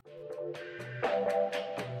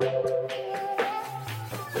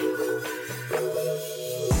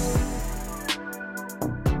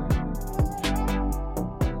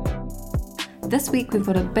This week we've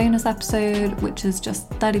got a bonus episode which is just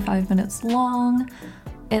 35 minutes long.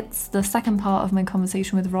 It's the second part of my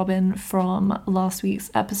conversation with Robin from last week's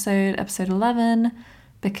episode 11,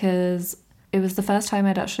 because it was the first time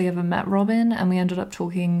I'd actually ever met Robin, and we ended up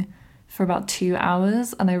talking for about 2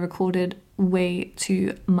 hours, and I recorded way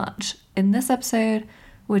too much. In this episode,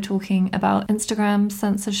 we're talking about Instagram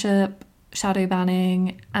censorship, shadow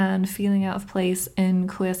banning, and feeling out of place in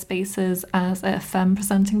queer spaces as a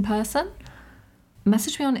femme-presenting person.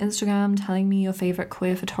 Message me on Instagram telling me your favourite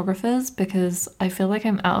queer photographers, because I feel like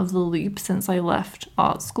I'm out of the loop since I left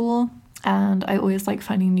art school, and I always like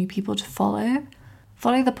finding new people to follow.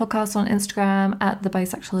 Follow the podcast on Instagram at the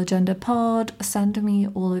Bisexual Agenda Pod. Send me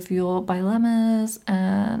all of your dilemmas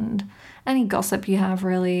and any gossip you have,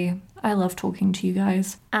 really. I love talking to you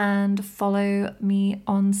guys. And follow me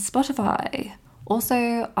on Spotify.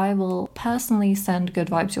 Also, I will personally send good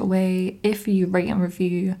vibes your way if you rate and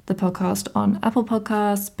review the podcast on Apple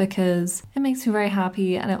Podcasts, because it makes me very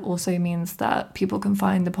happy, and it also means that people can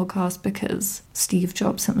find the podcast because Steve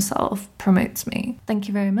Jobs himself promotes me. Thank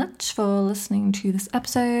you very much for listening to this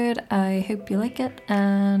episode. I hope you like it,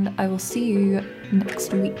 and I will see you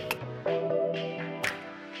next week.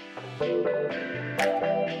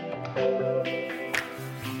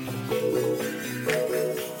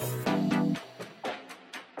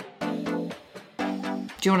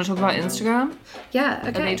 Do you want to talk about Instagram? Yeah, okay.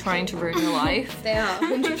 Are they trying to ruin your life? They are,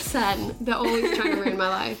 100%. They're always trying to ruin my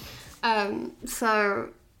life.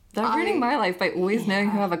 They're ruining my life by always knowing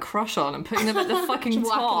who I have a crush on and putting them at the fucking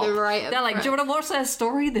top. Them right They're like, do you want to watch their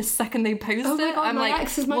story the second they post oh my it? God, I'm my like,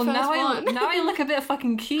 ex is my well, first now I look a bit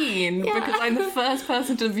fucking keen because I'm the first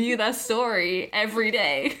person to view their story every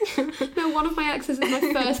day. No, one of my exes is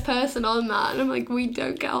my first person on that, and I'm like, we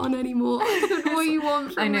don't get on anymore. I don't know what you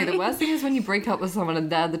want from me. I know, the worst thing is when you break up with someone and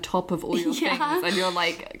they're the top of all your things, and you're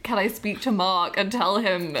like, can I speak to Mark and tell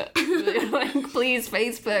him, like, please,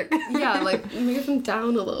 Facebook. Yeah, like, move them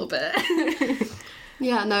down a little bit.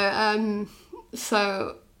 Yeah, no,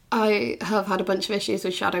 so I have had a bunch of issues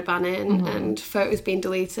with shadow banning and photos being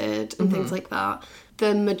deleted and things like that.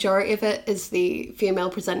 The majority of it is the female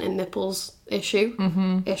presenting nipples issue,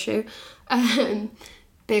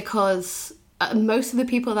 because most of the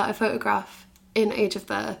people that I photograph in Age of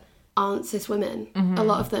Their aren't cis women. A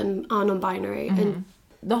lot of them are non-binary. And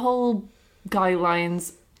the whole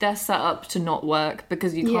guidelines, they're set up to not work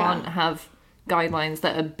because you can't have guidelines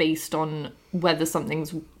that are based on whether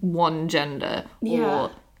something's one gender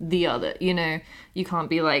or the other. You know, you can't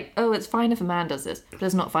be like, oh, it's fine if a man does this, but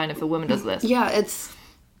it's not fine if a woman does this. Yeah, it's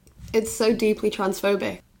so deeply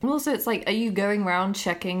transphobic. Also, it's like, are you going around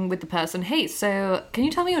checking with the person, hey, so can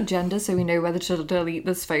you tell me your gender so we know whether to delete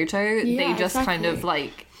this photo? Yeah, they just kind of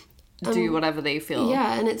like do whatever they feel.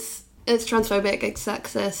 Yeah, and it's transphobic, it's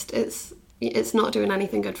sexist, it's not doing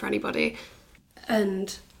anything good for anybody.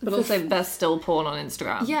 But also, there's still porn on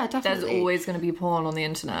Instagram. Yeah, definitely. There's always going to be porn on the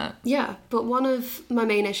internet. Yeah, but one of my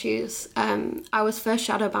main issues, I was first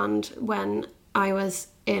shadow banned when I was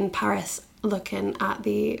in Paris looking at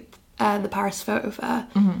the Paris Photo Fair,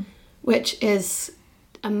 which is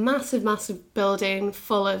a massive, massive building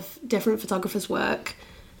full of different photographers' work.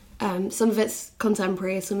 Some of it's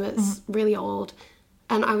contemporary, some of it's really old.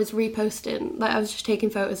 And I was reposting, like I was just taking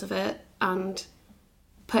photos of it and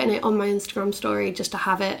putting it on my Instagram story just to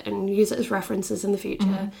have it and use it as references in the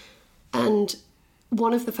future. And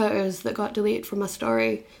one of the photos that got deleted from my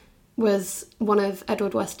story was one of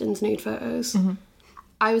Edward Weston's nude photos.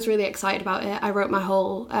 I was really excited about it. I wrote my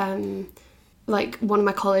whole, like one of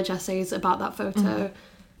my college essays about that photo.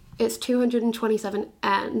 It's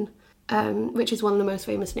 227N, which is one of the most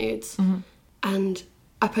famous nudes. And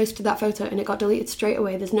I posted that photo and it got deleted straight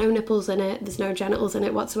away. There's no nipples in it. There's no genitals in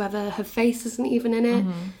it whatsoever. Her face isn't even in it.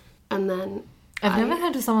 And then I've never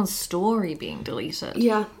heard of someone's story being deleted.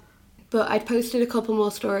 Yeah. But I'd posted a couple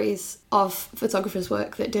more stories of photographers'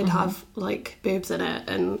 work that did have, like, boobs in it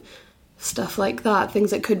and stuff like that.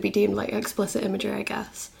 Things that could be deemed, like, explicit imagery, I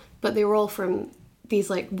guess. But they were all from these,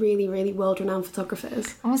 like, really, really world-renowned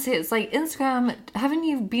photographers. Honestly, it's like, Instagram, haven't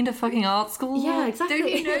you been to fucking art school? Yeah, exactly. Don't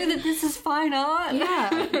you know that this is fine art?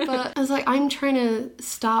 Yeah, but I was like, I'm trying to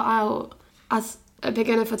start out as a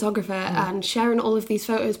beginner photographer and sharing all of these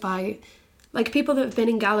photos by, like, people that have been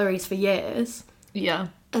in galleries for years. Yeah.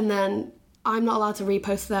 And then I'm not allowed to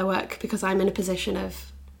repost their work because I'm in a position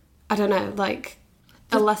of, I don't know, like,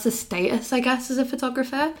 a lesser status, I guess, as a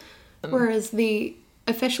photographer. Whereas the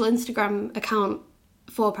official Instagram account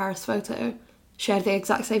for Paris Photo shared the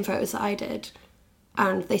exact same photos that I did.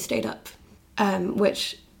 and they stayed up,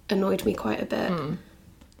 which annoyed me quite a bit.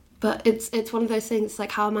 But it's one of those things,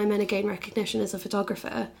 like, how am I meant to gain recognition as a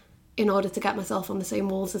photographer in order to get myself on the same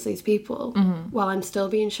walls as these people while I'm still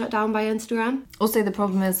being shut down by Instagram? Also, the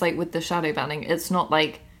problem is, like, with the shadow banning, it's not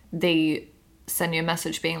like they send you a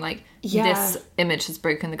message being like, this image has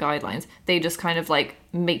broken the guidelines. They just kind of, like,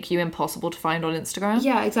 make you impossible to find on Instagram.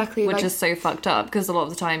 Yeah, exactly. Which like, is so fucked up, because a lot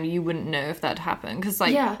of the time you wouldn't know if that happened. Because,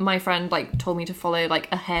 like, my friend, like, told me to follow, like,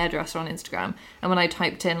 a hairdresser on Instagram, and when I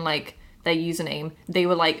typed in, like, their username, they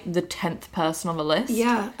were like the 10th person on the list.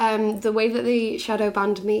 Yeah, the way that they shadow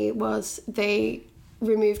banned me was they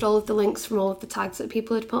removed all of the links from all of the tags that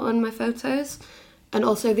people had put on my photos, and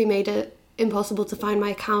also they made it impossible to find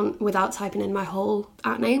my account without typing in my whole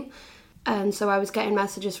 @name. And so I was getting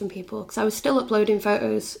messages from people, because I was still uploading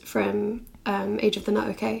photos from Age of the Not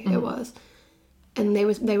Okay, it was. And they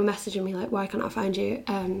were messaging me like, why can't I find you?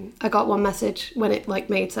 I got one message when it, like,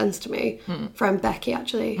 made sense to me from Becky,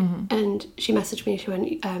 actually. And she messaged me, she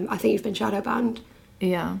went, I think you've been shadow banned.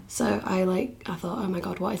 Yeah. So I thought, oh my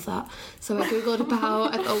god, what is that? So I googled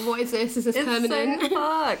about, I thought, what is this? Is this permanent? It's so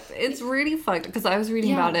fucked. It's really fucked, because I was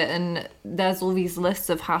reading about it, and there's all these lists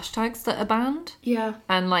of hashtags that are banned. Yeah.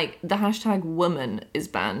 And, like, the hashtag woman is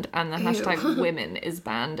banned, and the hashtag women is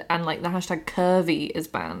banned, and, like, the hashtag curvy is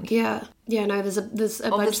banned. Yeah. Yeah, no, there's a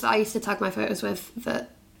bunch that I used to tag my photos with that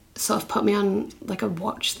sort of put me on, like, a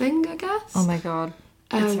watch thing, I guess. Oh my god.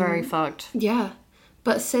 It's very fucked. Yeah.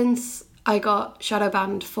 But since I got shadow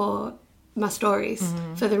banned for my stories,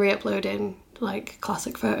 for the re-uploading, like,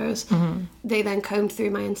 classic photos, they then combed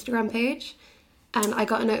through my Instagram page, and I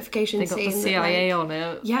got a notification They got saying the CIA that, like, on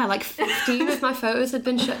it. yeah, like 15 of my photos had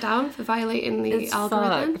been shut down for violating the It's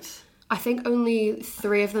algorithm. fucked. I think only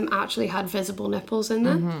 3 of them actually had visible nipples in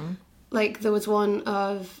them. Like, there was one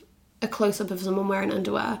of a close-up of someone wearing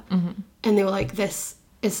underwear, and they were like, this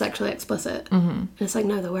is sexually explicit. And it's like,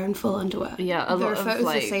 no, they're wearing full underwear. Yeah, a there lot are of, photos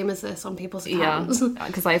like, the same as this on people's accounts. Yeah,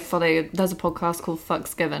 because I follow, there's a podcast called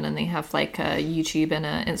Fucks Given, and they have, like, a YouTube and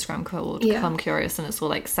an Instagram called Come Curious, and it's all,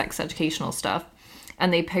 like, sex educational stuff.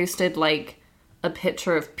 And they posted, like, a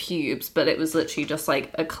picture of pubes, but it was literally just,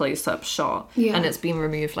 like, a close-up shot. Yeah. And it's been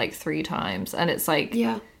removed, like, 3 times. And it's like,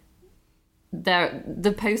 Yeah.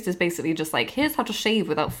 the post is basically just like, here's how to shave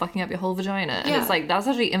without fucking up your whole vagina. And it's like, that's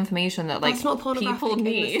actually information that, like, That's not pornographic people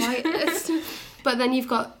need. in the slightest. But then you've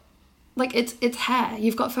got, like, it's hair.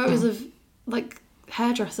 You've got photos of, like,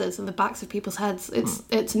 hairdressers and the backs of people's heads.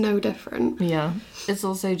 It's no different. Yeah. It's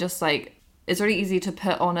also just, like, it's really easy to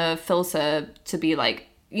put on a filter to be like,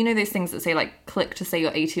 you know those things that say, like, click to say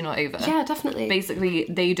you're 18 or over? Yeah, definitely. Basically,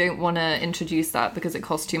 they don't want to introduce that because it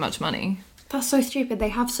costs too much money. That's so stupid. They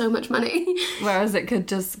have so much money. Whereas it could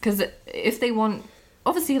just, because if they want,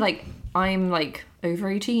 obviously, like, I'm, like, over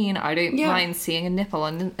 18, I don't mind seeing a nipple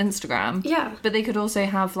on Instagram. Yeah. But they could also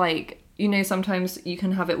have, like, you know, sometimes you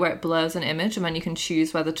can have it where it blurs an image and then you can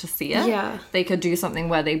choose whether to see it. Yeah. They could do something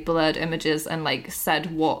where they blurred images and, like,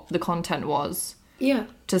 said what the content was. Yeah.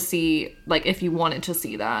 To see, like, if you wanted to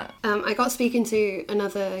see that. I got speaking to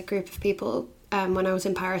another group of people when I was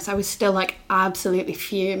in Paris. I was still, like, absolutely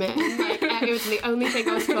fuming. Like, it was the only thing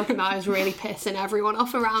I was talking about. I was really pissing everyone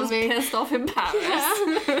off around me. Pissed off in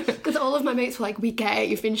Paris. Because all of my mates were like, we get it,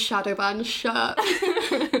 you've been shadow banned, shut up.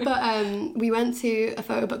 But we went to a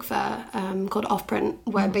photo book fair called Offprint,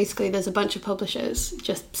 where basically there's a bunch of publishers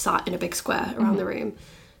just sat in a big square around the room.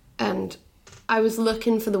 And I was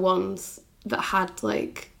looking for the ones that had,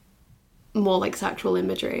 like, more, like, sexual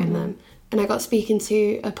imagery in them. And I got speaking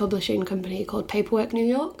to a publishing company called Paperwork New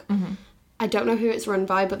York. I don't know who it's run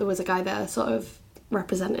by, but there was a guy there sort of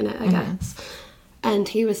representing it, I guess. And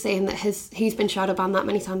he was saying that he's been shadow banned that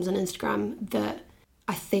many times on Instagram that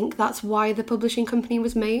I think that's why the publishing company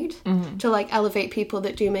was made, to, like, elevate people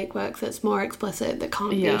that do make work that's more explicit, that can't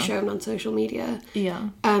be shown on social media. Yeah.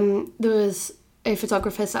 There was a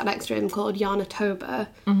photographer sat next to him called Yana Toba,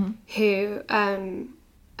 who,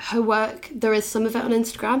 her work, there is some of it on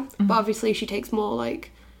Instagram, but obviously she takes more, like,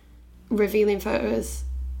 revealing photos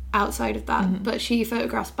outside of that. But she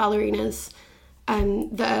photographs ballerinas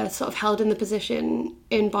that are sort of held in the position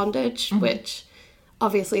in bondage, which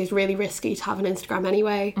obviously is really risky to have on Instagram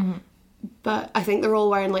anyway. But I think they're all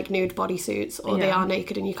wearing, like, nude bodysuits, or they are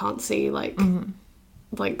naked and you can't see, like,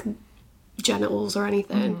 like, genitals or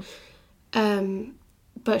anything.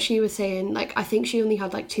 But she was saying, like, I think she only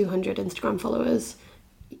had, like, 200 Instagram followers.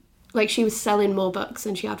 Like, she was selling more books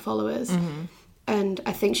than she had followers. And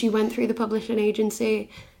I think she went through the publishing agency,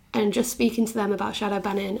 and just speaking to them about shadow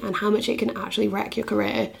banning and how much it can actually wreck your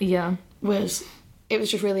career was it was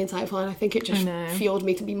just really insightful, and I think it just fueled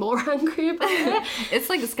me to be more angry about it. It's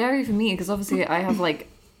like scary for me because obviously I have like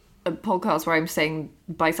a podcast where I'm saying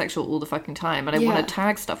bisexual all the fucking time, and I want to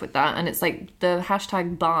tag stuff with that, and it's like the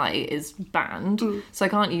hashtag bi is banned, so I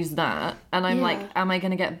can't use that, and I'm like, am I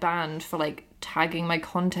gonna get banned for like tagging my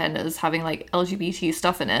content as having like LGBT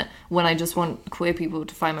stuff in it when I just want queer people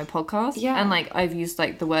to find my podcast? And like I've used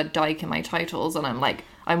like the word dyke in my titles, and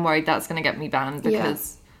I'm worried that's gonna get me banned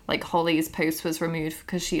because like Holly's post was removed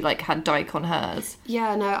because she like had dyke on hers.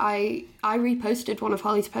 I reposted one of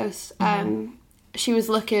Holly's posts. She was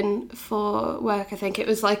looking for work. I think it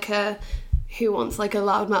was like who wants like a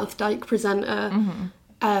loudmouth dyke presenter.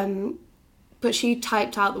 But she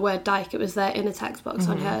typed out the word dyke. It was there in a text box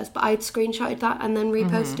on hers. But I'd screenshotted that and then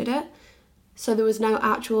reposted it. So there was no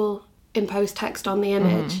actual in-post text on the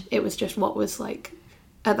image. It was just what was like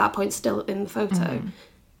at that point still in the photo.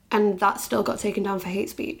 And that still got taken down for hate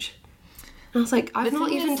speech. And I was like, I've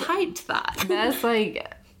not even typed that. There's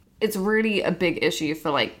like, it's really a big issue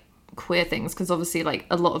for like queer things because obviously like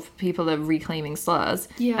a lot of people are reclaiming slurs.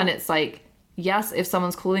 And it's like, yes, if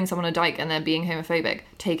someone's calling someone a dyke and they're being homophobic,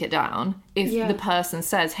 take it down. If the person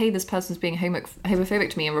says, hey, this person's being homophobic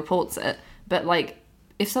to me and reports it, but like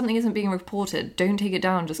if something isn't being reported, don't take it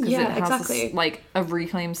down just because it has like a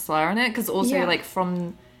reclaimed slur in it. Because also like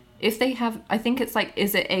from, if they have, I think it's like,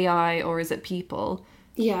 is it AI or is it people?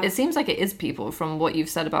 It seems like it is people from what you've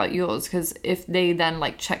said about yours, because if they then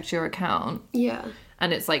like checked your account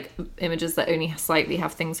and it's like images that only slightly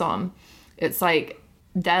have things on, it's like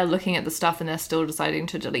they're looking at the stuff and they're still deciding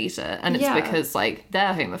to delete it, and it's because like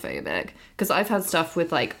they're homophobic. Because I've had stuff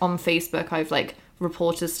with like on Facebook, I've like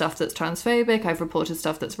reported stuff that's transphobic, I've reported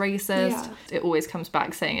stuff that's racist. It always comes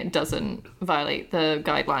back saying it doesn't violate the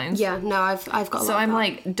guidelines. I've got a lot so of I'm that.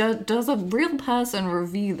 Like, does a real person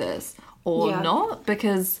review this or not?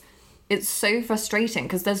 Because it's so frustrating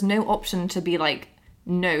because there's no option to be like,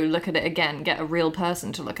 no, look at it again, get a real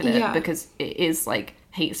person to look at it, because it is like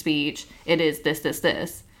hate speech, it is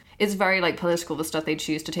this. It's very like political, the stuff they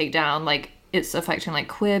choose to take down. Like it's affecting like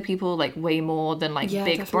queer people like way more than like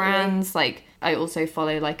big brands. Like I also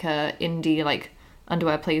follow like a indie like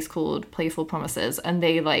underwear place called Playful Promises, and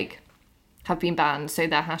they like have been banned, so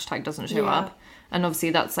their hashtag doesn't show up, and obviously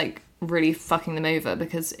that's like really fucking them over,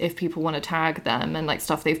 because if people want to tag them and like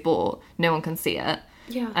stuff they've bought, no one can see it.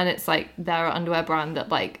 And it's like they're an underwear brand that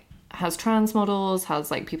like has trans models,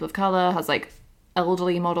 has like people of color, has like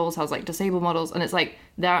elderly models, has like disabled models, and it's like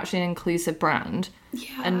they're actually an inclusive brand,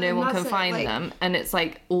 and no one can find them, and it's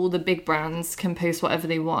like all the big brands can post whatever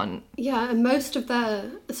they want. And most of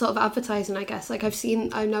their sort of advertising, I guess, like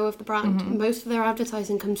I know of the brand, most of their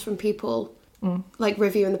advertising comes from people like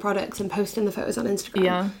reviewing the products and posting the photos on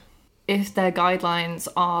Instagram. If their guidelines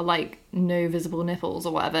are like no visible nipples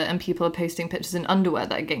or whatever, and people are posting pictures in underwear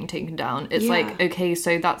that are getting taken down, it's like, okay,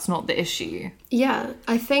 so that's not the issue.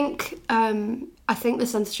 I think the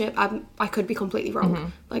censorship, I could be completely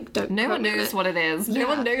wrong. Like, no one knows what it is. No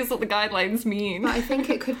one knows what the guidelines mean. But I think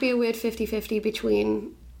it could be a weird 50-50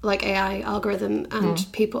 between like AI algorithm and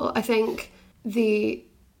people. I think the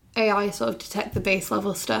AI sort of detect the base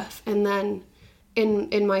level stuff, and then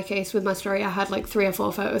in my case with my story, I had like 3 or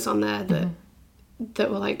 4 photos on there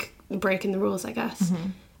that were like breaking the rules, I guess.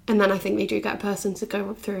 And then I think they do get a person to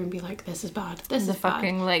go through and be like, this is bad, this is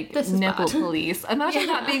fucking bad, like this is nipple bad. Police. Imagine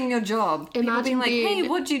that being your job. People being like, hey,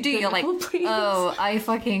 what'd you do? You're like, police. Oh, I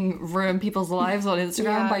fucking ruin people's lives on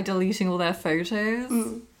Instagram by deleting all their photos.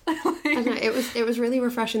 I don't know, it was really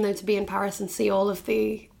refreshing though to be in Paris and see all of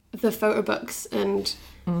the photo books and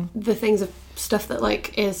the things of stuff that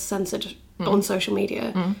like is censored on social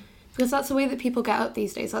media, because that's the way that people get out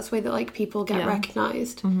these days. That's the way that like people get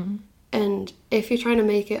recognized. And if you're trying to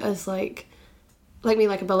make it as like me,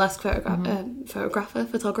 like a burlesque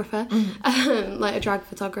photographer, like a drag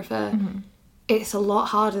photographer, it's a lot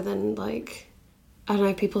harder than like, I don't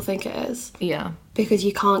know, people think it is. Because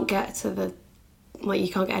you can't get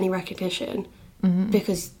any recognition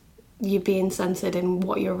because you're being censored in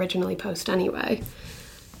what you originally post anyway,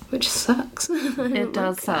 which sucks. It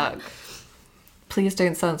does suck. Please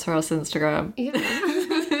don't censor us, Instagram.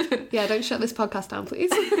 Don't shut this podcast down,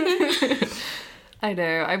 please. I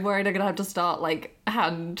know. I'm worried I'm gonna have to start like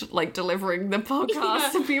delivering the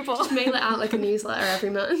podcast to people. Just mail it out like a newsletter every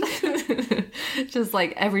month. Just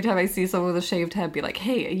like every time I see someone with a shaved head, be like,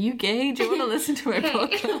 "Hey, are you gay? Do you want to listen to my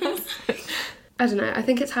podcast?" I don't know. I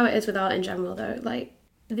think it's how it is with art in general, though. Like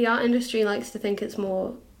the art industry likes to think it's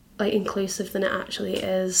more like inclusive than it actually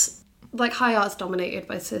is. Like high art's dominated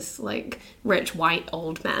by cis like rich white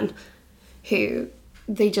old men who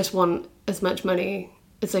they just want as much money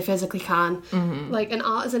as they physically can. Like, an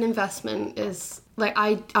art as an investment is, like,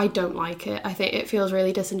 I don't like it. I think it feels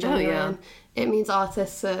really disingenuous. It means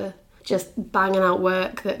artists are just banging out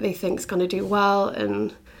work that they think's going to do well.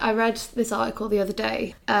 And I read this article the other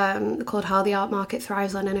day called How the Art Market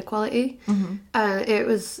Thrives on Inequality. It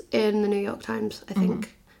was in the New York Times, I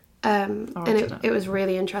think. And it was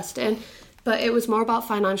really interesting. But it was more about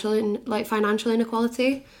financial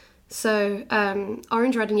inequality. So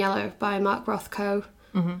Orange, Red and Yellow by Mark Rothko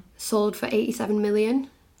sold for 87 million.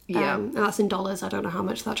 And that's in dollars. I don't know how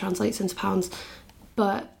much that translates into pounds.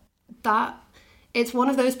 But it's one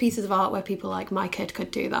of those pieces of art where people are like, my kid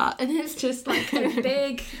could do that. And it's just like a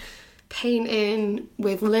big painting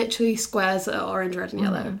with literally squares that are orange, red and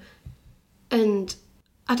yellow. And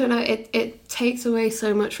I don't know, it takes away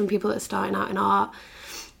so much from people that are starting out in art.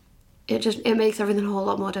 It makes everything a whole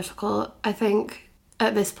lot more difficult. I think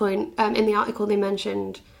at this point, in the article they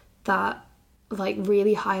mentioned that like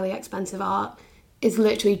really highly expensive art is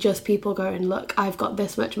literally just people going, look, I've got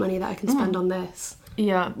this much money that I can spend on this.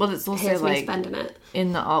 Yeah, well, it's also Here's me like spending it.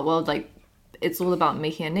 In the art world, like it's all about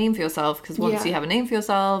making a name for yourself, because once you have a name for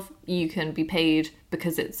yourself, you can be paid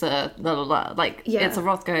because it's a it's a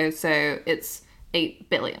Rothko, so it's 8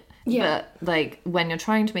 billion. But like when you're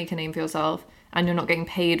trying to make a name for yourself and you're not getting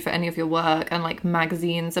paid for any of your work, and like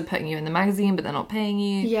magazines are putting you in the magazine but they're not paying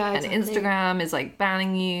you, and Instagram is like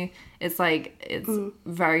banning you, it's like it's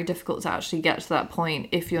very difficult to actually get to that point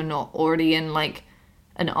if you're not already in like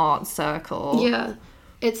an art circle.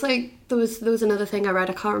 It's like there was another thing I read,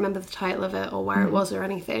 I can't remember the title of it or where it was or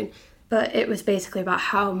anything, but it was basically about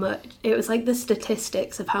how much, it was like the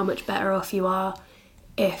statistics of how much better off you are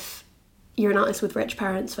if you're an artist with rich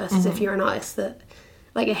parents versus if you're an artist that,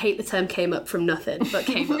 like, I hate the term came up from nothing, but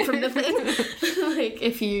came up from nothing. Like,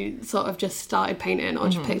 if you sort of just started painting or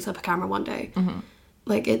just picked up a camera one day.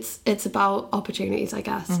 Like, it's about opportunities, I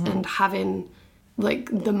guess, and having, like,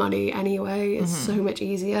 the money anyway is so much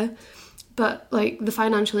easier. But, like, the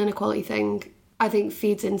financial inequality thing, I think,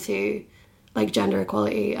 feeds into, like, gender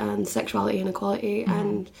equality and sexuality inequality.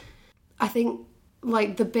 And I think,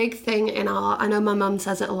 like, the big thing in art, I know my mum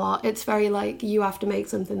says it a lot, it's very, like, you have to make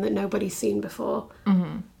something that nobody's seen before.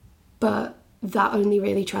 But that only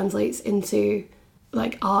really translates into,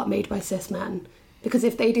 like, art made by cis men. Because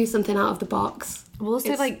if they do something out of the box, well,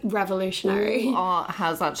 also, it's like, revolutionary. All art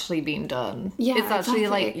has actually been done. Yeah, it's actually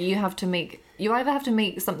exactly. like you either have to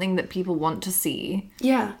make something that people want to see,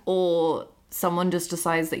 or someone just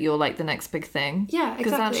decides that you're like the next big thing. Yeah, exactly.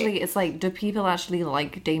 Because actually, it's like, do people actually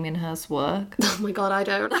like Damien Hirst's work? Oh my god, I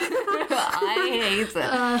don't. I hate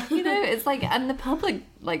it. You know, it's like, and the public,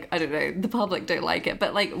 like, I don't know, the public don't like it,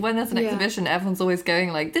 but like when there's an exhibition, everyone's always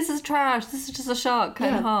going like, this is trash, this is just a shark, cut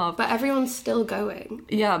in half. But everyone's still going.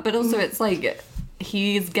 Yeah, but also it's like,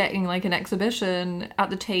 he's getting like an exhibition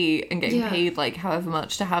at the Tate and getting paid like however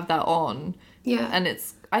much to have that on. Yeah. And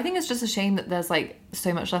I think it's just a shame that there's like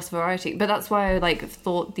so much less variety. But that's why I like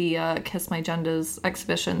thought the Kiss My Genders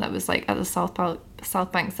exhibition that was like at the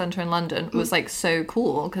South Bank Centre in London was like so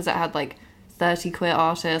cool, because it had like 30 queer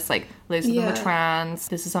artists, like loads of them were trans.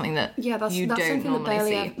 This is something that you don't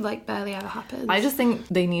normally see. Barely ever happens. I just think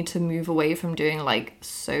they need to move away from doing like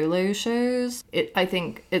solo shows. I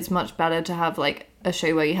think it's much better to have like a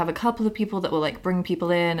show where you have a couple of people that will like bring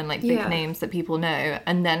people in and like big names that people know,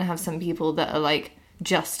 and then have some people that are like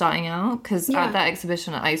just starting out. Because at that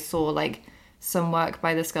exhibition I saw like some work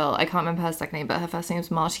by this girl, I can't remember her second name, but her first name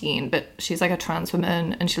is Martine, but she's like a trans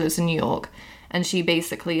woman and she lives in New York, and she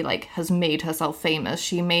basically like has made herself famous.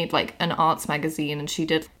 She made like an arts magazine and she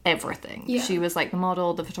did everything. She was like the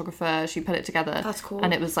model, the photographer, she put it together. That's cool.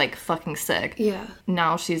 And it was like fucking sick.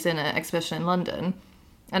 Now she's in an exhibition in London,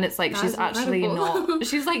 and it's like she's actually not,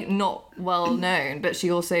 she's like not well known, but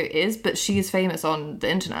she also is, but she's famous on the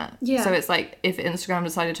internet. So it's like, if Instagram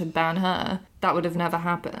decided to ban her, that would have never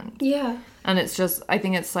happened. And it's just, I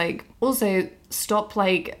think it's like, also stop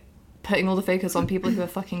like putting all the focus on people who are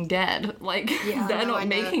fucking dead. Like, they're not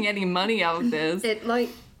making any money out of this. It like,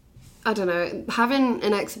 I don't know, having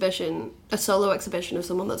an exhibition, a solo exhibition of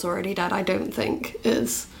someone that's already dead, I don't think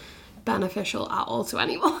is beneficial at all to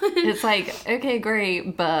anyone. It's like, okay,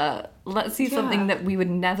 great, but let's see something that we would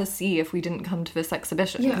never see if we didn't come to this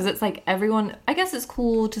exhibition. Because it's like, everyone, I guess it's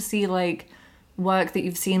cool to see like work that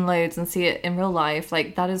you've seen loads and see it in real life,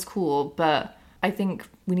 like that is cool, but I think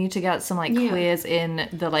we need to get some like queers in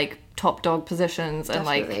the like top dog positions and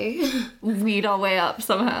like weed our way up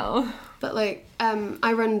somehow. But like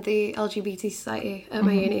I run the LGBT society at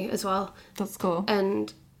my uni as well. That's cool.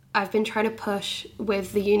 And I've been trying to push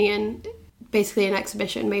with the union basically an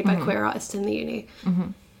exhibition made by queer artists in the uni.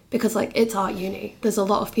 because like it's art uni. There's a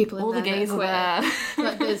lot of people in All there the gays that are are there. queer,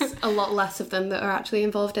 but there's a lot less of them that are actually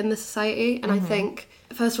involved in the society. And I think,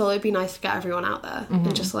 first of all, it'd be nice to get everyone out there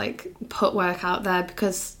and just like put work out there,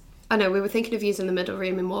 because I know we were thinking of using the middle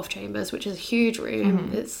room in Morph Chambers, which is a huge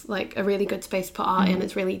room. It's like a really good space to put art in.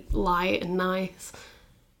 It's really light and nice.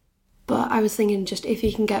 But I was thinking, just if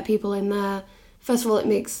you can get people in there, first of all, it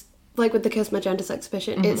makes, like with the Kiss My Genders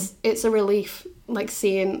exhibition, it's a relief, like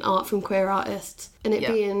seeing art from queer artists and it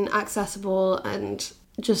being accessible and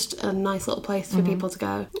just a nice little place for people to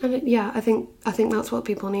go. And I think that's what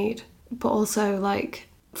people need. But also like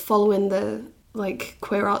following the like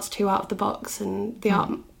queer art's too out of the box, and the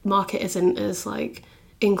art market isn't as like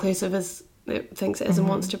inclusive as it thinks it is and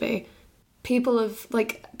wants to be. People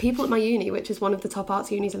at my uni, which is one of the top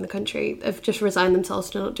arts unis in the country, have just resigned themselves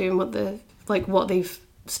to not doing what they've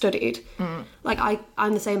studied. Like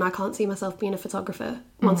I'm the same. I can't see myself being a photographer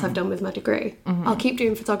once I've done with my degree. I'll keep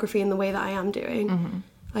doing photography in the way that I am doing.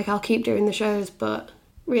 Like I'll keep doing the shows, but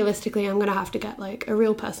realistically I'm gonna have to get like a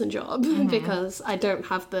real person job because I don't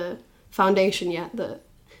have the foundation yet that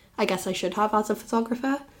I guess I should have as a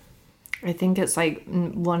photographer. I think it's like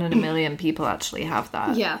 1 in a million people actually have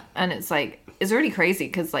that. Yeah. And it's like, it's really crazy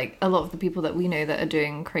because like a lot of the people that we know that are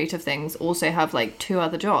doing creative things also have like 2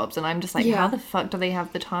 other jobs. And I'm just like, how the fuck do they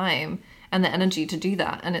have the time and the energy to do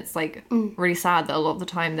that? And it's like really sad that a lot of the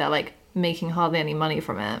time they're like making hardly any money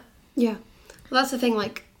from it. Yeah. Well, that's the thing.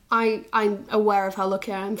 Like I'm aware of how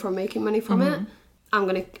lucky I am from making money from it. I'm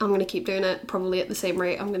gonna keep doing it probably at the same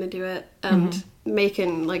rate I'm gonna do it, and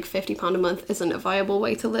making like £50 a month isn't a viable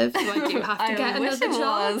way to live, so I do have to get another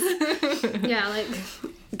job. Yeah, like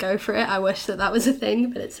go for it. I wish that was a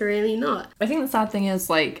thing, but it's really not. I think the sad thing is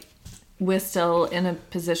like we're still in a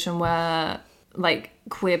position where like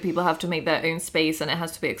queer people have to make their own space and it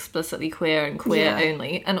has to be explicitly queer and queer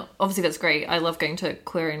only, and obviously that's great. I love going to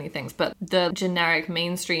queer only things, but the generic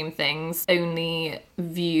mainstream things only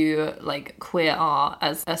view like queer art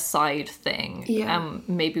as a side thing.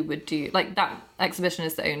 Maybe would do like that exhibition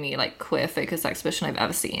is the only like queer focused exhibition I've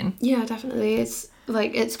ever seen. Yeah, definitely.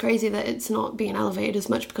 It's crazy that it's not being elevated as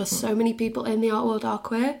much because so many people in the art world are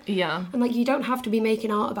queer. Yeah. And like you don't have to be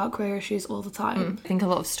making art about queer issues all the time. I think a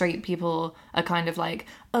lot of straight people are kind of like,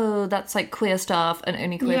 oh, that's like queer stuff and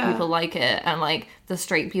only queer people like it, and like the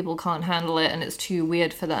straight people can't handle it and it's too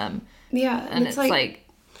weird for them. Yeah. And it's like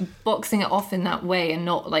boxing it off in that way and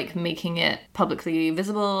not like making it publicly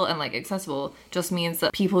visible and like accessible just means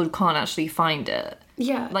that people can't actually find it.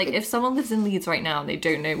 Yeah. Like if someone lives in Leeds right now and they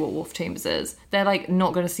don't know what Morph Chambers is, they're like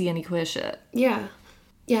not going to see any queer shit. Yeah.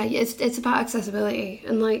 Yeah, it's about accessibility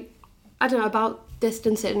and like, I don't know, about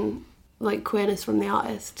distancing like queerness from the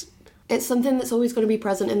artist. It's something that's always going to be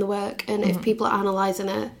present in the work, and if people are analysing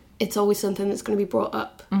it, it's always something that's going to be brought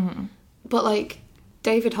up. But like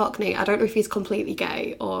David Hockney, I don't know if he's completely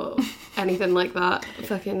gay or anything like that.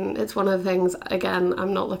 Fucking, it's one of the things, again,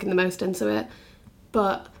 I'm not looking the most into it,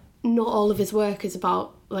 but not all of his work is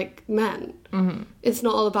about like men. It's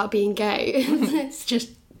not all about being gay. It's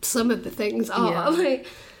just some of the things are. Like,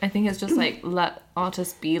 I think it's just like let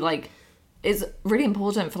artists be like, it's really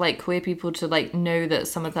important for like queer people to like know that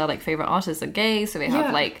some of their like favorite artists are gay, so they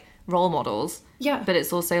have like role models. Yeah. But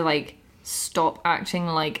it's also like stop acting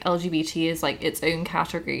like LGBT is like its own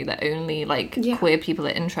category that only like queer people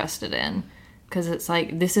are interested in, because it's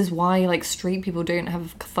like this is why like straight people don't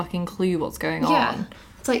have a fucking clue what's going on.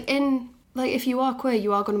 It's like if you are queer,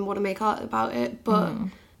 you are going to want to make art about it, but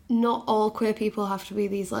not all queer people have to be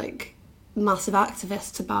these like massive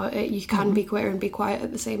activists about it. You can be queer and be quiet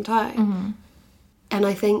at the same time. And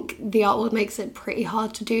I think the art world makes it pretty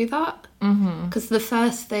hard to do that, because the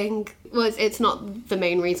first thing, well, it's not the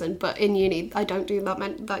main reason, but in uni I don't do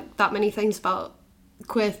that many things about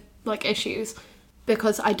queer like issues,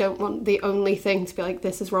 because I don't want the only thing to be like,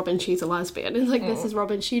 this is Robin, she's a lesbian. It's like, this is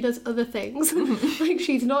Robin, she does other things. Like,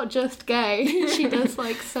 she's not just gay, she does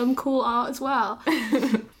like some cool art as well.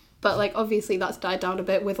 But like obviously that's died down a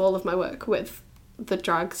bit with all of my work with the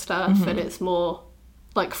drag stuff, and it's more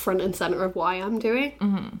like front and center of why I'm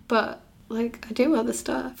doing. But like I do other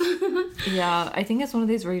stuff. Yeah, I think it's one of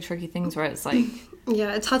these really tricky things where it's like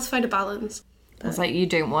yeah, it's hard to find a balance. It's like you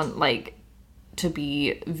don't want like to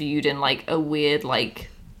be viewed in like a weird like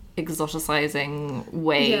exoticizing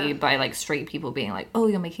way by like straight people being like, oh,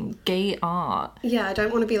 you're making gay art. Yeah, I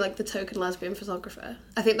don't want to be like the token lesbian photographer.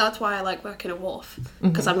 I think that's why I like working at Wharf,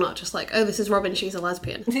 because I'm not just like, oh, this is Robin, she's a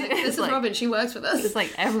lesbian. Like, this is like, Robin, she works with us. It's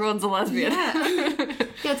like everyone's a lesbian. Yeah,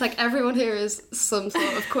 it's like everyone here is some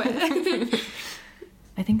sort of queer.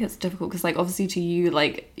 I think it's difficult because like obviously to you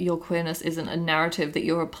like your queerness isn't a narrative that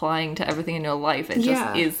you're applying to everything in your life. It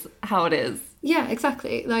just is how it is. Yeah,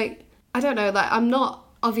 exactly. Like, I don't know, like, I'm not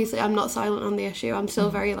silent on the issue. I'm still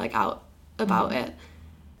very, like, out about it.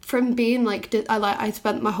 From being, like, I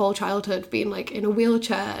spent my whole childhood being, like, in a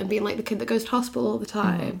wheelchair and being, like, the kid that goes to hospital all the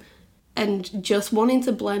time. And just wanting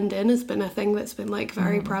to blend in has been a thing that's been, like,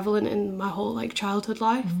 very prevalent in my whole, like, childhood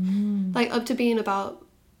life. Like, up to being about,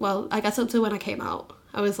 well, I guess up to when I came out.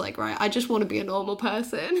 I was like, right, I just want to be a normal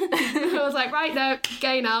person. I was like, right, no,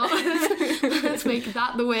 gay now. Let's make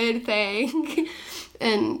that the weird thing.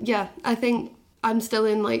 And yeah, I think I'm still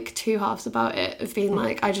in like two halves about it, of being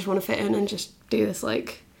like, I just want to fit in and just do this,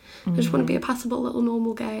 like, I just want to be a passable little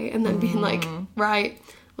normal gay. And then being like, right,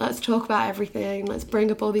 let's talk about everything. Let's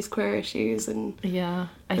bring up all these queer issues and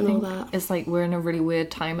I think all that. It's like we're in a really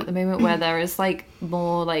weird time at the moment where there is like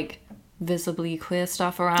more like visibly queer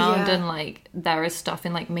stuff around, and like there is stuff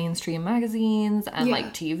in like mainstream magazines and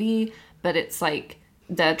like TV, but it's like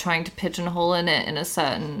they're trying to pigeonhole in it in a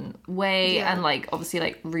certain way, and like obviously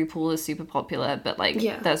like RuPaul is super popular, but like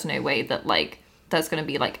there's no way that like there's going to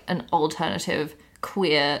be like an alternative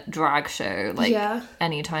queer drag show like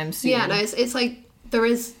anytime soon. Yeah, no, it's like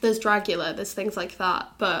there's Dragula, there's things like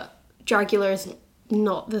that, but Dragula is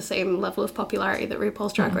not the same level of popularity that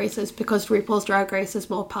RuPaul's Drag Race is, because RuPaul's Drag Race is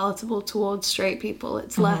more palatable towards straight people.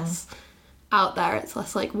 It's less out there, it's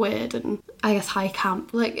less like weird and I guess high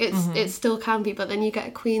camp. Like it's still campy, but then you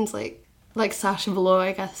get queens like Sasha Velour,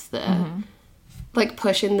 I guess, that are like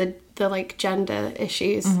pushing the like gender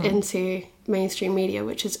issues into mainstream media,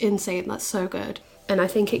 which is insane. That's so good. And I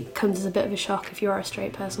think it comes as a bit of a shock if you're a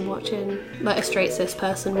straight person watching, like a straight cis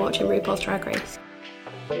person watching RuPaul's Drag Race.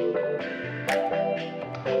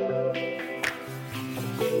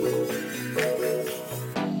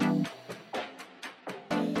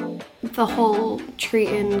 The whole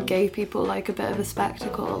treating gay people like a bit of a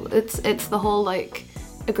spectacle. It's the whole like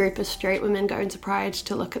a group of straight women going to Pride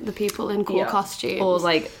to look at the people in cool costumes. Or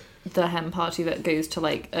like the hen party that goes to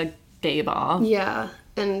like a gay bar. Yeah,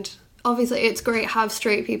 and obviously it's great to have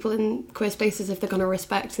straight people in queer spaces if they're going to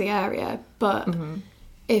respect the area, but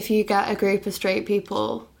if you get a group of straight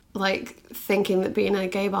people like thinking that being in a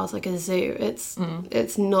gay bar is like a zoo,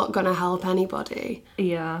 it's not going to help anybody.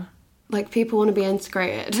 Yeah. Like, people want to be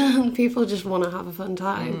integrated. People just want to have a fun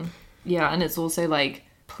time. Yeah, and it's also, like,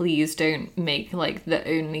 please don't make, like, the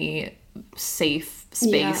only safe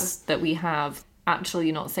space that we have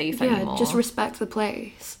actually not safe anymore. Yeah, just respect the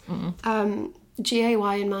place. GAY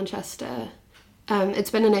in Manchester,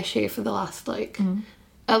 it's been an issue for the last, like,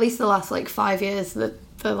 at least the last, like, 5 years. The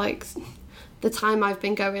time I've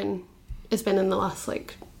been going has been in the last,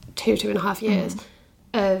 like, 2.5 years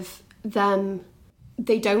of them.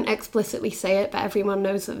 They don't explicitly say it, but everyone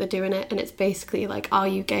knows that they're doing it, and it's basically like, are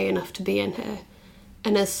you gay enough to be in here?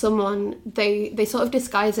 And as someone, they sort of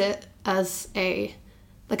disguise it as a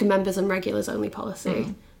members and regulars only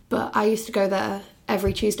policy. But I used to go there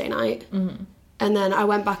every Tuesday night, and then I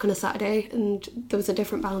went back on a Saturday, and there was a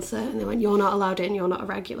different bouncer, and they went, you're not allowed in, you're not a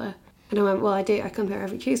regular. And I went, well, I do, I come here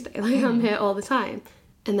every Tuesday, like I'm here all the time.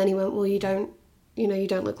 And then he went, well, you don't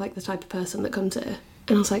look like the type of person that comes here.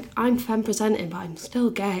 And I was like, I'm femme presenting, but I'm still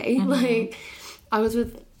gay. Like, I was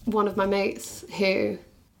with one of my mates who,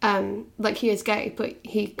 like, he is gay, but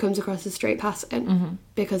he comes across as straight passing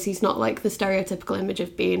because he's not, like, the stereotypical image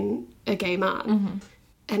of being a gay man.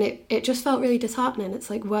 And it just felt really disheartening. It's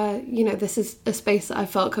like, where, this is a space that I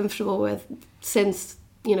felt comfortable with since,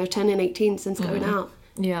 turning 18, since going out.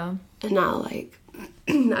 Yeah. And now, like,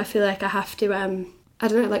 I feel like I have to, I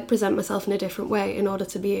don't know, like, present myself in a different way in order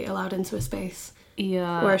to be allowed into a space.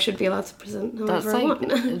 Yeah. Where I should be allowed to present however I want.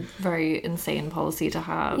 That's like a very insane policy to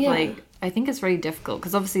have. Yeah. Like, I think it's very difficult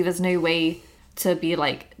because obviously there's no way to be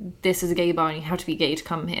like, this is a gay bar and you have to be gay to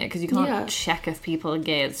come here, because you can't check if people are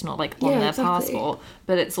gay. It's not like on their passport.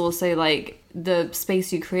 But it's also like the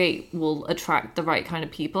space you create will attract the right kind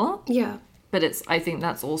of people. Yeah. But I think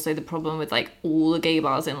that's also the problem with like all the gay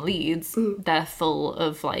bars in Leeds. They're full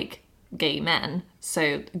of like gay men,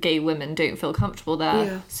 so gay women don't feel comfortable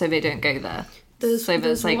there, so they don't go there. There's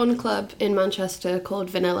like one club in Manchester called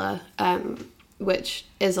Vanilla, which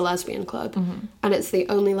is a lesbian club, and it's the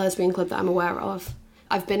only lesbian club that I'm aware of.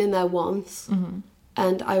 I've been in there once,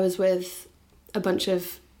 and I was with a bunch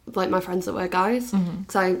of like my friends that were guys,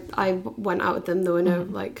 because I went out with them. There were no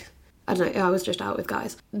like, I don't know, I was just out with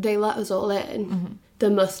guys. They let us all in. There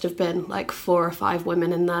must have been like 4 or 5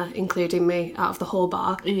 women in there, including me, out of the whole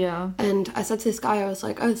bar. Yeah. And I said to this guy, I was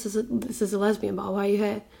like, oh, this is a lesbian bar, why are you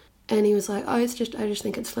here? And he was like, oh, I just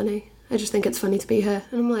think it's funny. I just think it's funny to be here.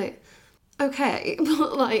 And I'm like, okay,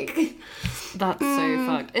 but like... That's so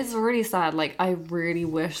fucked. It's really sad. Like, I really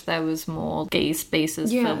wish there was more gay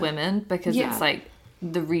spaces for women, because it's like,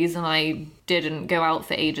 the reason I didn't go out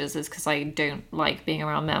for ages is because I don't like being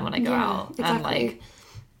around men when I go out. Exactly. And like,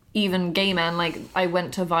 even gay men, like, I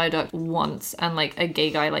went to Viaduct once and like a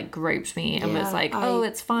gay guy like groped me and was like, oh,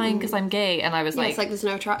 it's fine because I'm gay. And I was like, it's like there's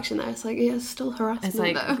no attraction there. It's like, yeah, it's still harassment. it's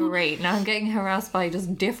like, though. great, now I'm getting harassed by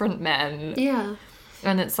just different men. Yeah.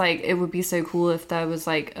 And it's like, it would be so cool if there was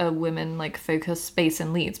like a women like focused space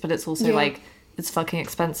in Leeds, but it's also like, it's fucking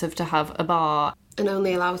expensive to have a bar and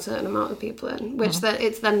only allow a certain amount of people in, which then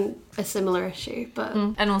it's then a similar issue. But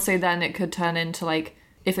and also then it could turn into like,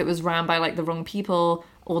 if it was ran by like the wrong people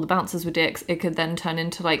or the bouncers were dicks, it could then turn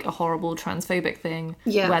into like a horrible transphobic thing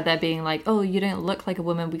where they're being like, oh, you don't look like a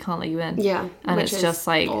woman, we can't let you in. And which it's just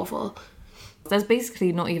like awful. There's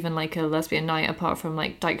basically not even like a lesbian night apart from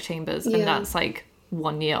like Dyke Chambers, and that's like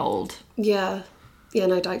 1 year old. No,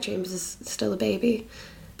 Dyke Chambers is still a baby.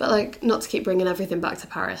 But like, not to keep bringing everything back to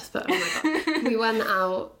Paris, but oh my god. We went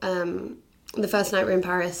out, the first night we were in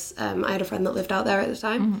Paris, I had a friend that lived out there at the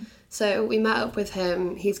time. So we met up with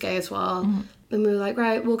him, he's gay as well. And we were like,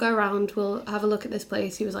 right, we'll go around, we'll have a look at this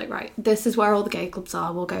place. He was like, right, this is where all the gay clubs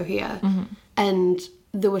are, we'll go here. And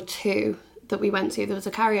there were two that we went to. There was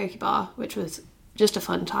a karaoke bar, which was just a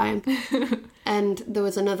fun time. And there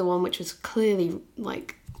was another one which was clearly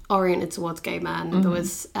like oriented towards gay men.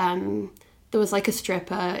 There was like a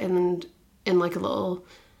stripper in like a little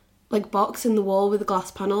like box in the wall with a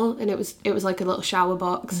glass panel, and it was like a little shower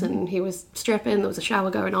box, and he was stripping, there was a shower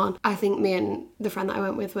going on. I think me and the friend that I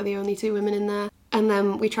went with were the only two women in there. And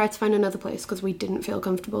then we tried to find another place because we didn't feel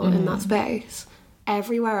comfortable in that space.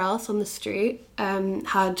 Everywhere else on the street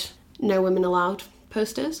had no women allowed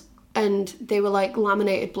posters, and they were like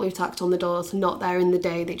laminated blue tacked on the doors, not there in the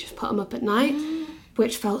day, they just put them up at night.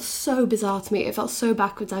 Which felt so bizarre to me. It felt so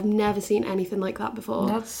backwards. I've never seen anything like that before.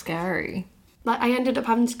 That's scary. Like, I ended up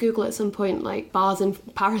having to Google at some point, like, bars in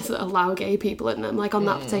Paris that allow gay people in them, like, on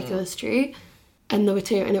that particular street. And there were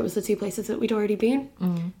two, and it was the two places that we'd already been.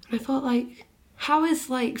 And I thought, like, how is,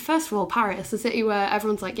 like, first of all, Paris, a city where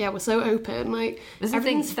everyone's like, yeah, we're so open, like,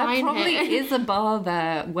 everything's fine there probably here. is a bar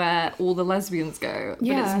there where all the lesbians go, but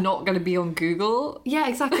it's not going to be on Google. Yeah,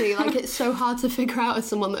 exactly. Like, it's so hard to figure out as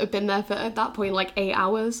someone that had been there for, at that point, like, 8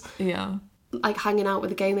 hours. Yeah. Like, hanging out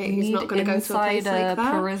with a gay mate who's not going to go to a place like that.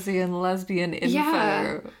 Parisian lesbian info.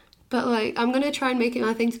 Yeah. But, like, I'm going to try and make it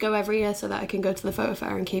my thing to go every year so that I can go to the photo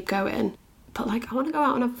fair and keep going. But, like, I want to go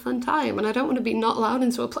out and have a fun time, and I don't want to be not allowed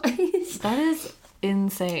into a place. That is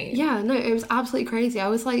insane. Yeah, no, it was absolutely crazy. I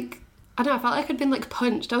was like, I don't know, I felt like I'd been, like,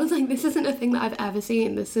 punched. I was like, this isn't a thing that I've ever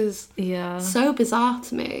seen. This is so bizarre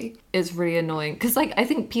to me. It's really annoying. Because, like, I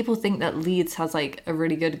think people think that Leeds has, like, a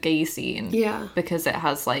really good gay scene. Yeah. Because it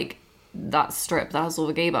has, like, that strip that has all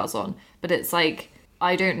the gay bars on. But it's, like,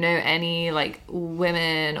 I don't know any, like,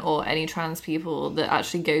 women or any trans people that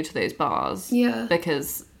actually go to those bars. Yeah.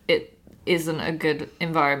 Because it isn't a good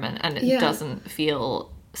environment and it doesn't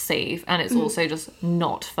feel safe, and it's also just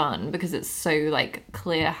not fun because it's so like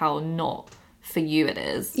clear how not for you it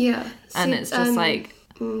is. And it's just like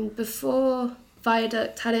before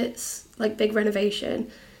Viaduct had its like big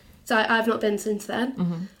renovation, so I've not been since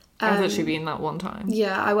then. I've literally been that one time.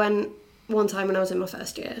 I went one time when I was in my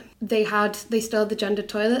first year. They still had the gendered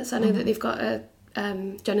toilets. I know that they've got a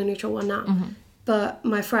gender neutral one now, but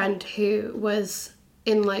my friend who was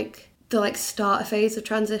in like the like starter phase of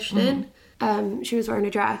transitioning, she was wearing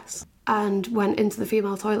a dress and went into the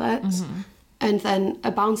female toilets, and then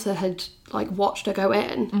a bouncer had like watched her go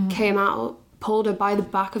in, came out, pulled her by the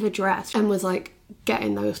back of her dress and was like, get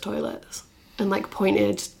in those toilets, and like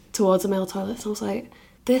pointed towards the male toilets. I was like,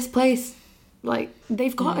 this place, like,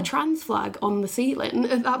 they've got a trans flag on the ceiling.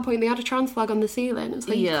 At that point they had a trans flag on the ceiling. It's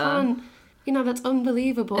like, you can't, you know, that's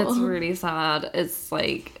unbelievable. It's really sad. It's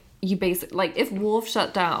like, you basically, like, if Wharf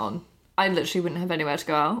shut down, I literally wouldn't have anywhere to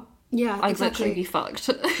go out. Yeah, I'd exactly. literally be fucked.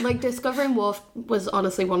 Like, discovering Wharf was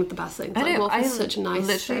honestly one of the best things. Like, Wharf is such a nice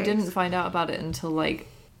literally space. didn't find out about it until like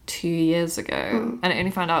 2 years ago, and I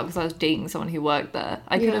only found out because I was dating someone who worked there.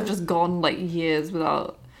 I could have just gone like years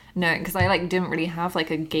without knowing, because I like didn't really have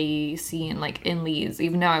like a gay scene like in Leeds,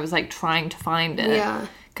 even though I was like trying to find it. Yeah,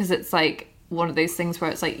 because it's like one of those things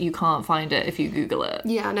where it's like you can't find it if you Google it.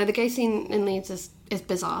 Yeah, no, the gay scene in Leeds is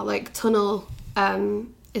bizarre. Like, Tunnel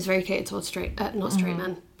is very catered towards straight, not straight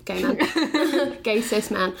men, gay men, gay cis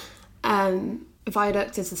men.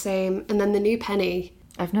 Viaduct is the same, and then the New Penny.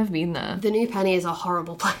 I've never been there. The New Penny is a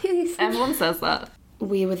horrible place. Everyone says that.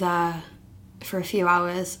 We were there for a few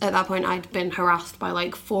hours. At that point, I'd been harassed by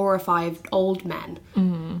like 4 or 5 old men,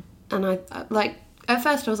 and I like at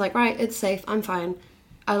first I was like, right, it's safe, I'm fine.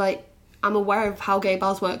 I'm aware of how gay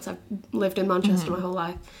bars works. I've lived in Manchester my whole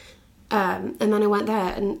life. And then I went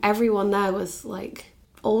there, and everyone there was like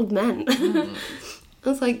old men. I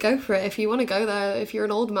was like, go for it. If you want to go there, if you're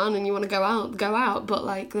an old man and you want to go out. But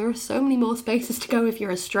like, there are so many more spaces to go if you're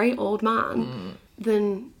a straight old man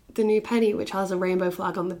than the New Penny, which has a rainbow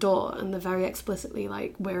flag on the door, and they're very explicitly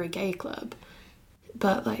like, we're a gay club.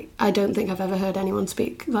 But like, I don't think I've ever heard anyone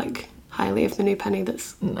speak like highly of the New Penny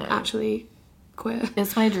that's actually queer.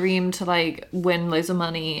 It's my dream to like win loads of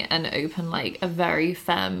money and open like a very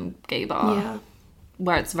femme gay bar. Yeah.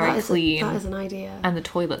 Where it's very clean. That is an idea. And the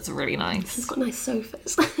toilets are really nice. It's got nice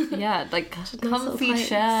sofas. Yeah, like comfy nice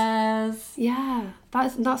chairs. Yeah,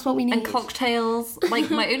 that's what we need. And cocktails. Like,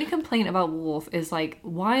 my only complaint about Wharf is like,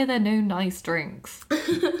 why are there no nice drinks?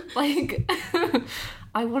 Like,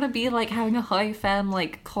 I want to be like having a high femme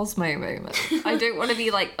like Cosmo moment. I don't want to be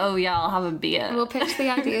like, oh yeah, I'll have a beer. We'll pitch the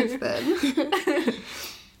ideas then.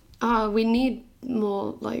 We need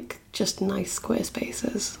more like just nice queer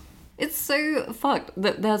spaces. It's so fucked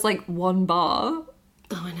that there's like one bar.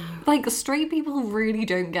 Oh, I know. Like, straight people really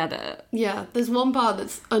don't get it. Yeah, there's one bar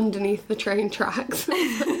that's underneath the train tracks.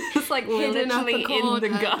 It's like hidden literally up a in corner the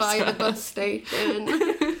gutter. by the bus station.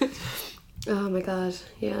 Oh my god.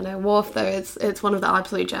 Yeah, no, Wharf though, it's one of the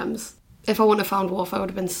absolute gems. If I wouldn't have found Wharf, I would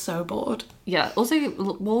have been so bored. Yeah, also,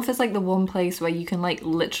 Wharf is like the one place where you can like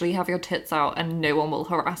literally have your tits out and no one will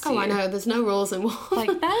harass you. Oh, I know, there's no rules in Wharf.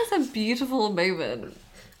 Like, that is a beautiful moment.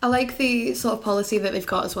 I like the sort of policy that they've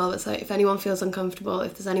got as well. It's like, if anyone feels uncomfortable,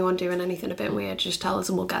 if there's anyone doing anything a bit weird, just tell us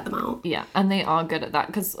and we'll get them out. Yeah, and they are good at that,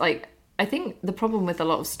 because like, I think the problem with a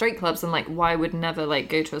lot of straight clubs and like why I would never like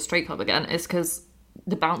go to a straight club again is because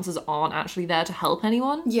the bouncers aren't actually there to help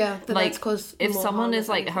anyone. Yeah, but like, that's cause if more someone harm is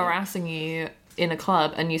like anything. harassing you in a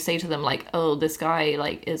club and you say to them like, oh, this guy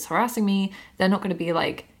like is harassing me, they're not going to be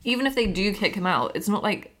like, even if they do kick him out, it's not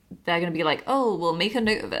like they're going to be like, oh, we'll make a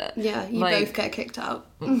note of it. Yeah, you like, both get kicked out.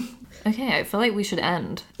 Okay, I feel like we should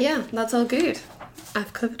end. Yeah, that's all good.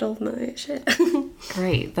 I've covered all my shit.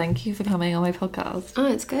 Great, thank you for coming on my podcast. Oh,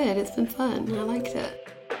 it's good. It's been fun. I liked it.